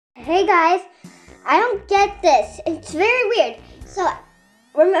Hey guys, I don't get this. It's very weird. So,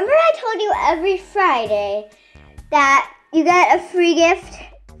 remember I told you every Friday that you get a free gift?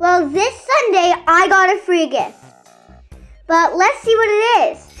 Well, this Sunday I got a free gift. But let's see what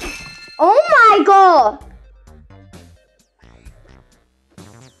it is. Oh my god!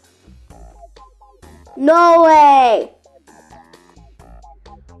 No way!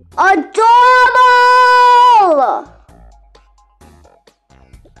 Adorable!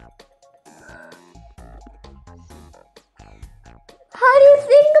 How do you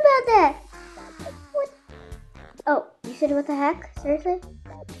think about that? What? Oh, you said what the heck? Seriously?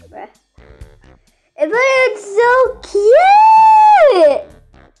 Bruh. But it's so cute!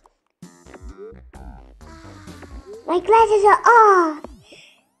 My glasses are off!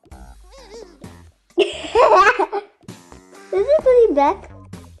 This is really bad.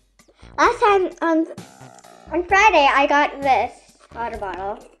 Last time on Friday I got this water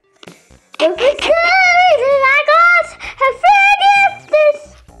bottle. So for some reason I got a free gift this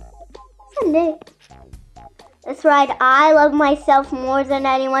Sunday. That's right, I love myself more than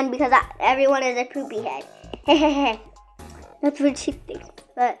anyone because everyone is a poopy head. That's what she thinks.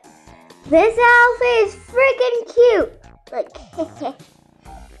 But this outfit is freaking cute. Look,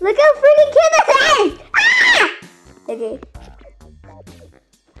 look how freaking cute this is! Ah! Okay.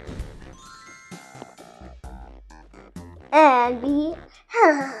 And be.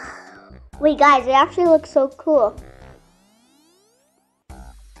 Wait, guys, it actually looks so cool.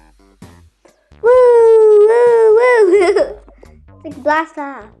 Woo, woo, woo, woo. It's like blast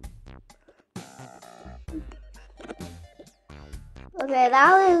off. Okay,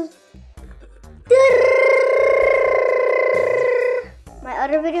 that was. My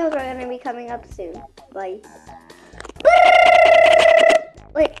other videos are gonna be coming up soon. Bye.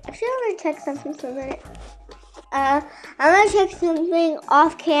 Wait, actually, I'm gonna check something for a minute. I'm gonna check something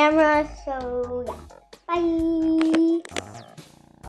off camera, so yeah. Bye.